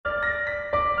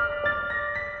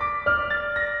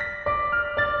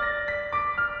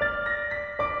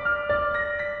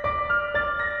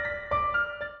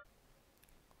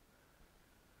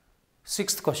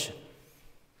Sixth question.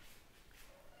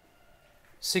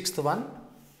 Sixth one.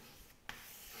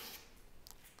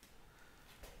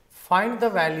 Find the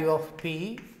value of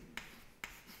P.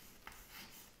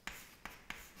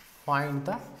 Find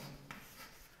the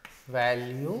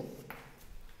value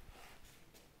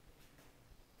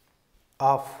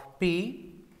of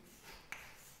P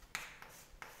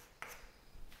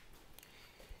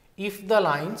if the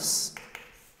lines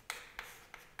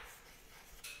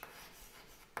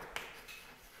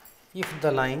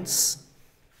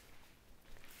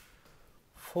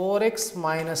 4x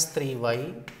minus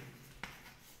 3y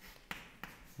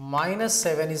minus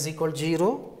 7 is equal to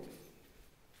 0,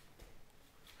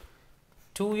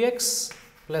 2x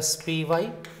plus py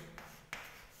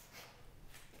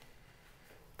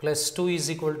plus 2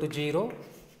 is equal to 0,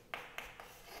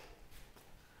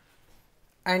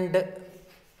 and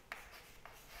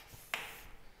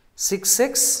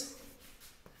 6x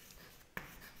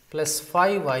plus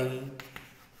 5y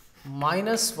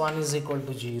minus 1 is equal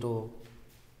to 0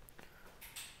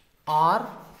 are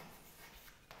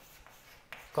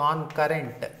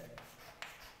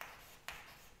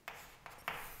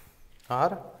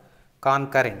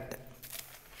concurrent.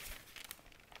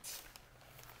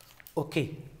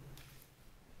 Okay.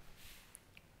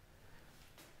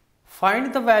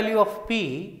 Find the value of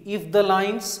P if the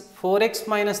lines 4x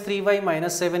minus 3y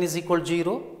minus 7 is equal to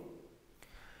 0,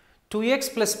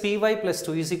 2x plus py plus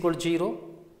 2 is equal to 0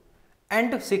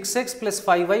 and 6x plus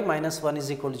 5y minus 1 is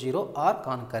equal to 0 are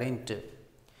concurrent.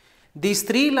 These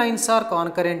three lines are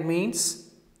concurrent means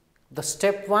the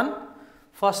step 1,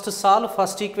 first solve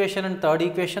first equation and third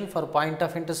equation for point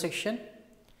of intersection.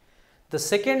 The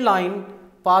second line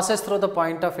passes through the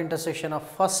point of intersection of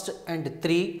first and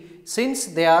 3 since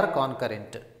they are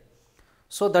concurrent.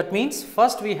 So that means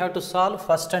first we have to solve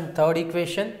first and third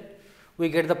equation, we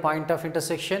get the point of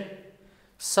intersection.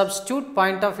 Substitute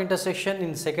point of intersection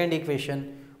in second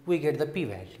equation, we get the p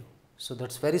value. So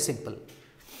that's very simple.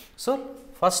 So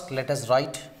first let us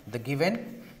write the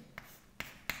given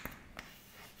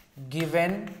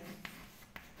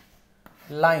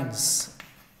lines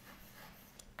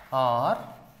are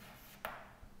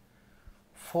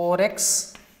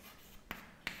 4x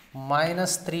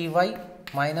minus 3y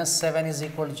minus 7 is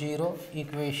equal to 0,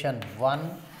 equation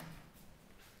 1,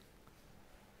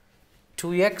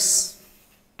 2x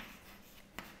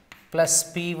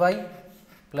plus py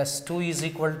plus 2 is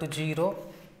equal to 0,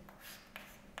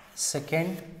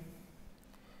 second,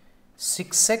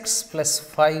 6x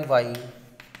plus 5y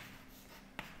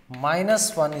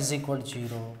minus 1 is equal to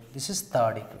 0, this is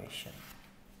third equation.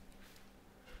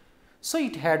 So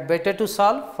it had better to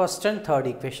solve first and third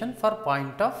equation for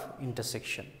point of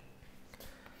intersection.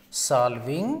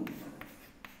 Solving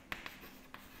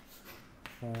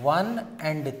 1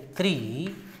 and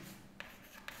 3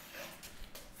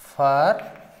 for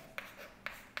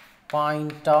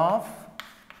point of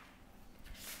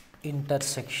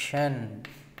intersection.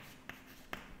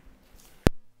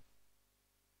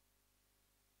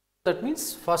 That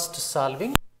means first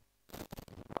solving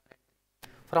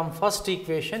from first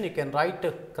equation, you can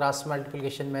write cross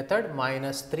multiplication method,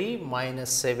 minus 3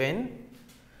 minus 7,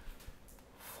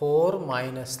 4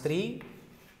 minus 3,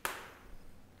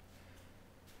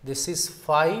 this is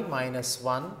 5 minus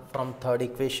 1 from third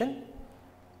equation,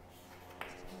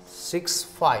 6,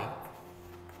 5.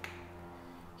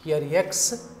 Here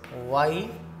x, y,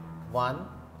 1,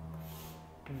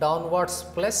 downwards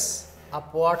plus,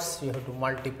 upwards you have to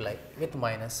multiply with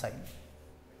minus sign.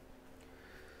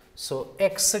 So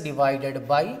x divided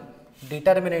by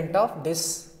determinant of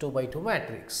this 2 by 2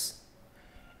 matrix,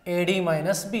 AD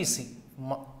minus BC,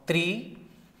 3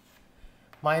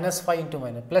 minus 5 into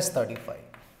minus plus 35,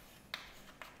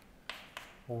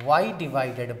 y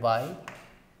divided by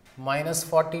minus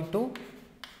 42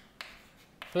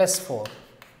 plus 4,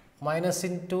 minus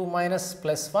into minus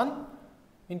plus 1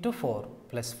 into 4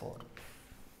 plus 4.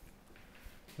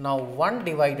 Now 1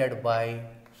 divided by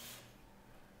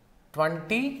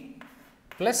 20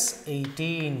 plus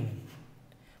 18,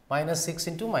 minus 6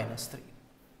 into minus 3.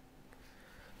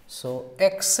 So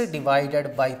x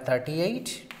divided by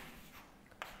 38,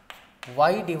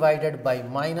 y divided by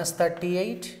minus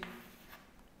 38,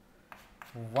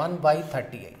 1 by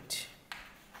 38.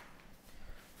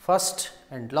 First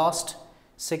and last,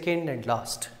 second and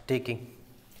last taking.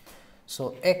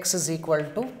 So x is equal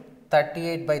to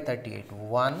 38 by 38,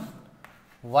 1,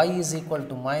 y is equal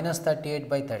to minus 38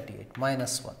 by 38,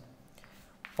 minus 1.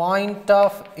 Point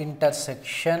of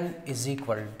intersection is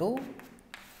equal to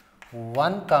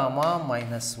 1 comma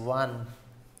minus 1.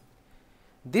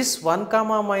 This 1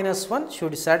 comma minus 1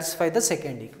 should satisfy the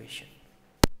second equation.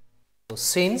 So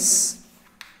since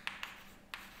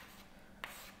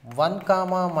 1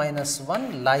 comma minus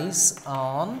 1 lies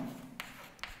on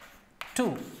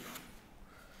 2.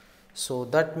 So,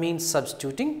 that means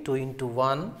substituting 2 into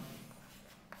 1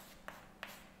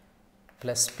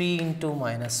 plus p into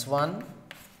minus 1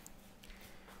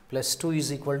 plus 2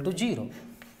 is equal to 0.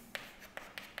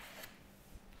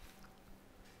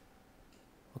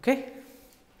 Okay.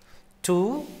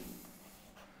 2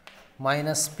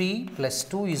 minus p plus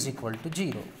 2 is equal to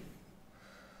 0.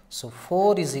 So,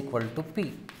 4 is equal to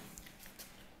p.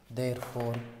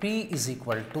 Therefore, p is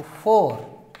equal to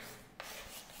 4.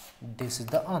 This is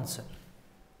the answer.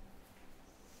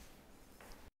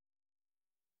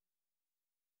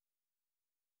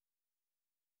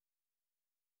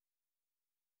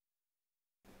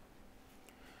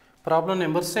 Problem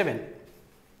number 7.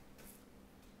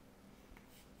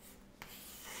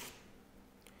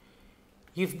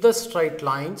 If the straight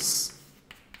lines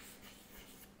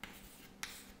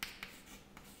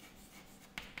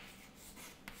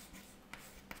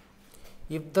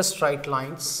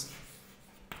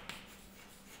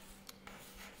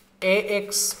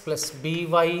ax plus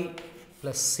by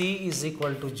plus c is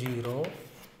equal to 0,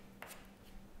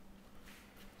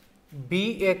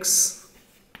 bx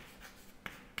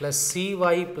plus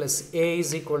cy plus a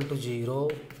is equal to 0,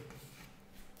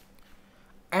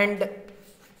 and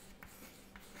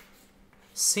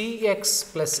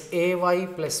cx plus ay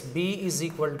plus b is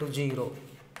equal to 0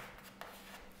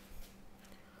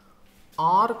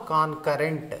 are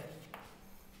concurrent,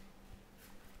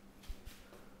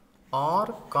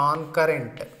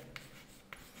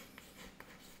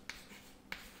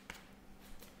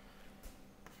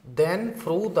 then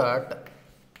prove that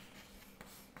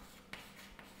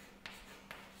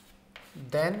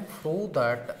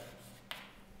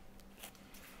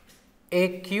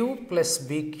a cube plus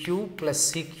b cube plus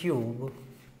c cube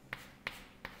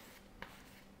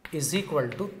is equal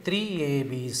to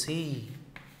 3abc.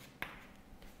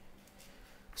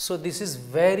 So, this is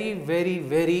very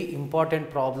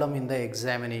important problem in the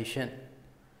examination.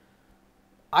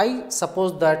 I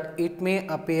suppose that it may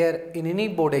appear in any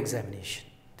board examination.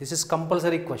 This is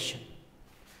compulsory question.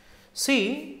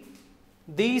 See,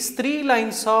 these three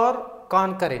lines are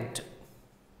concurrent.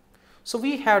 So,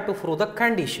 we have to prove the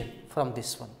condition from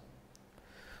this one.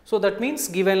 So, that means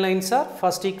given lines are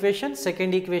first equation,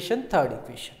 second equation, third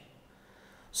equation.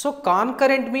 So,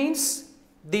 concurrent means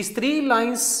these three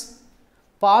lines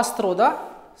pass through the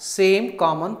same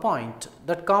common point.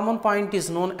 That common point is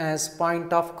known as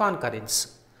point of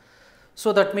concurrence.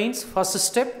 So, that means first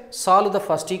step, solve the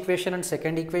first equation and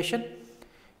second equation,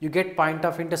 you get point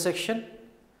of intersection.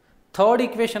 Third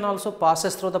equation also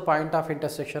passes through the point of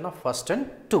intersection of first and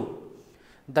 2.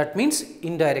 That means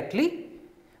indirectly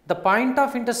the point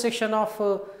of intersection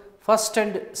of first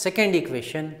and second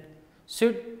equation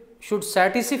should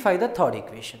satisfy the third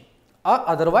equation, or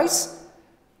otherwise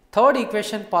third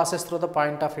equation passes through the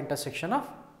point of intersection of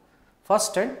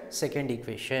first and second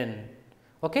equation.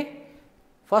 Okay.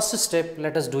 First step,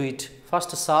 let us do it.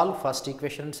 First solve first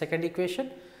equation and second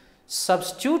equation,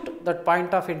 substitute that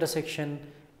point of intersection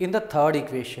in the third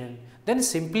equation, then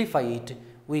simplify it,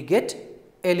 we get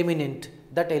eliminant.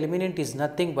 That eliminant is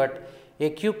nothing but a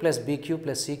cube plus b cube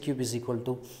plus c cube is equal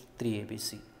to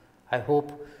 3abc. I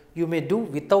hope you may do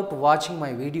without watching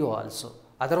my video also.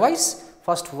 Otherwise,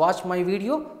 first watch my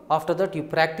video, after that you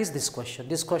practice this question.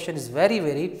 This question is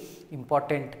very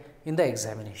important in the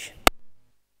examination.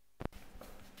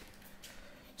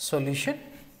 Solution: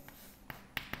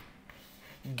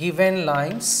 given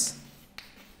lines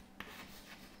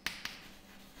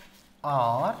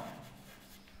are,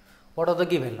 what are the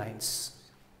given lines?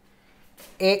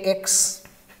 Ax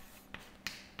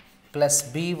plus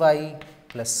by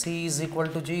plus c is equal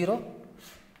to 0,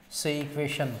 say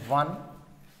equation 1.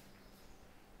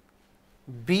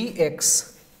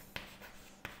 Bx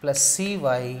plus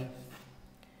cy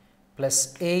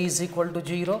plus a is equal to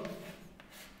 0,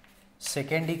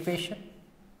 second equation.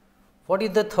 What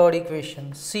is the third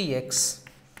equation? Cx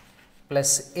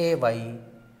plus ay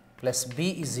plus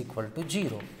b is equal to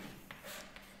 0.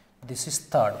 This is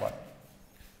third one.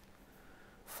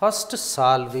 First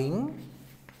solving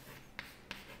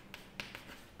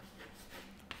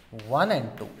 1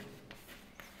 and 2.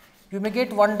 You may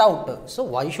get one doubt. So,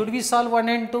 why should we solve 1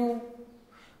 and 2?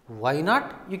 Why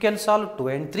not? You can solve 2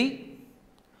 and 3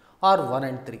 or 1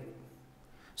 and 3.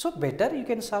 So, better you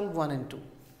can solve 1 and 2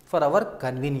 for our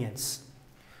convenience.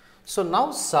 So,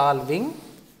 now solving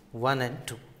 1 and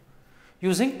 2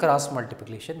 using cross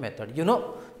multiplication method. You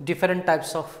know different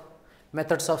types of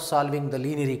methods of solving the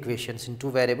linear equations in two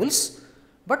variables,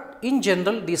 but in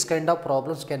general these kind of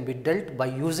problems can be dealt by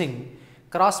using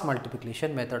cross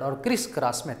multiplication method or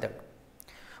criss-cross method.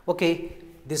 Okay,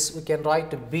 this we can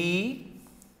write B,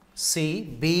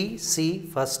 C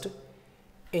first,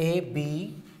 A,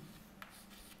 B,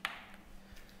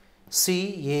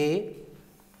 C, A,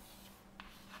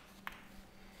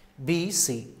 B,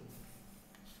 C,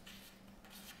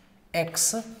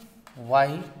 X,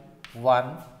 Y,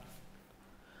 1.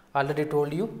 Already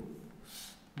told you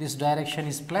this direction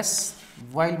is plus,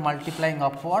 while multiplying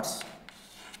upwards,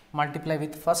 multiply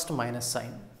with first minus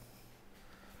sign.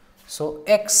 So,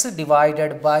 X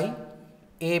divided by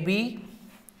AB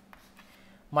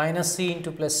minus C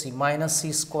into plus C, minus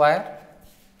C square.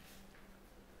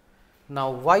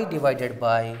 Now, Y divided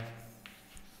by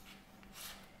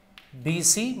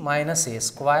BC minus A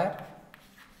square,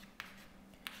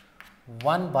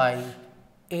 1 by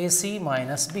AC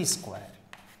minus B square.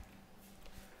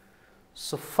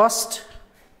 So, first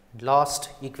last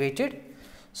equated.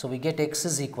 So, we get X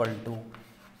is equal to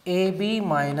AB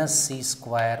minus C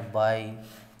square by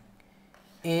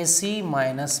AC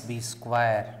minus B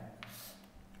square.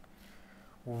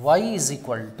 Y is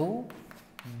equal to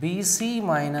BC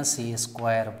minus A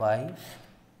square by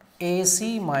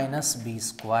AC minus B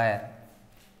square.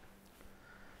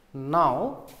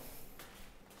 Now,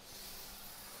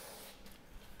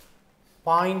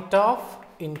 point of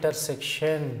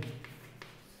intersection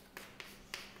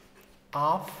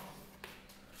of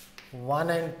 1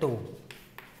 and 2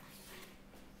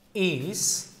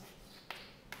 is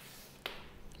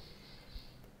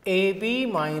AB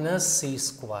minus C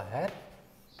square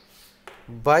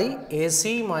by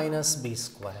AC minus B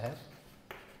square,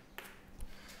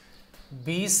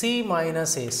 BC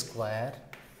minus A square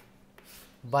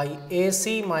by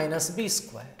AC minus B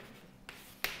square.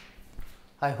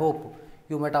 I hope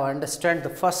you might have understand the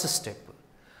first step.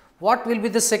 What will be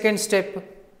the second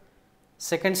step?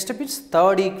 Second step is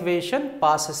third equation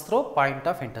passes through point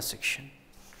of intersection.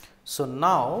 So,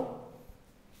 now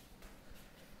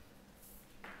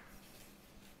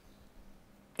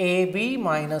AB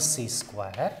minus C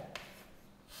square,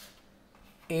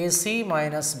 AC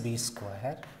minus B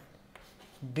square,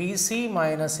 BC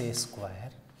minus A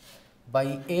square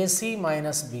by AC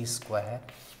minus B square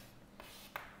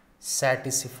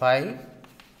satisfy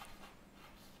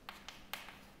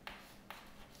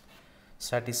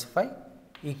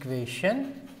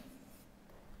equation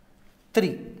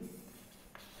 3,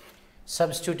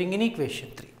 substituting in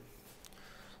equation 3.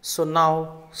 So,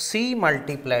 now C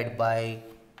multiplied by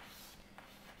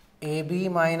AB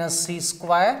minus C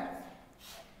square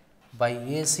by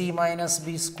AC minus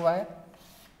B square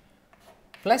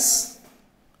plus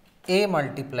A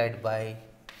multiplied by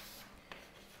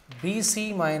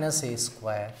BC minus A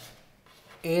square,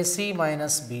 AC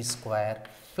minus B square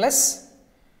plus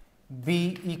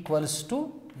B equals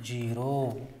to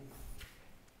 0.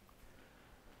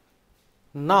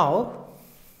 Now,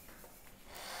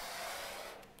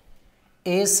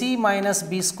 AC minus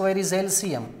B square is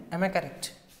LCM, am I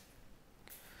correct?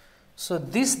 So,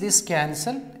 this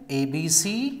cancel,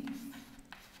 ABC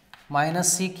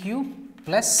minus C cube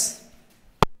plus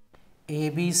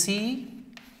ABC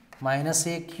minus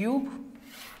A cube,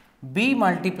 B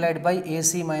multiplied by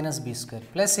AC minus B square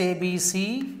plus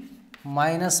ABC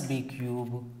minus B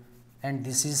cube, and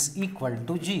this is equal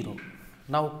to 0.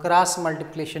 Now, cross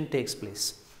multiplication takes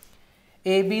place.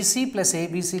 ABC plus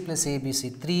ABC plus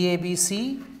ABC,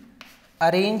 3ABC,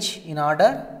 arrange in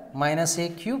order, minus A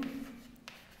cube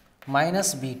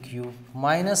minus B cube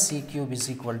minus C cube is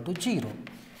equal to 0.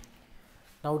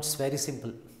 Now, it is very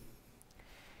simple.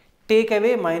 Take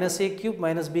away minus A cube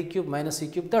minus B cube minus C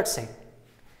cube that side.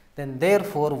 Then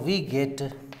therefore, we get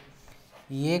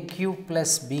A cube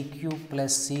plus B cube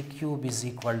plus C cube is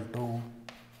equal to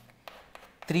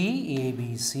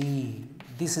 3ABC.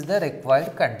 This is the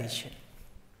required condition.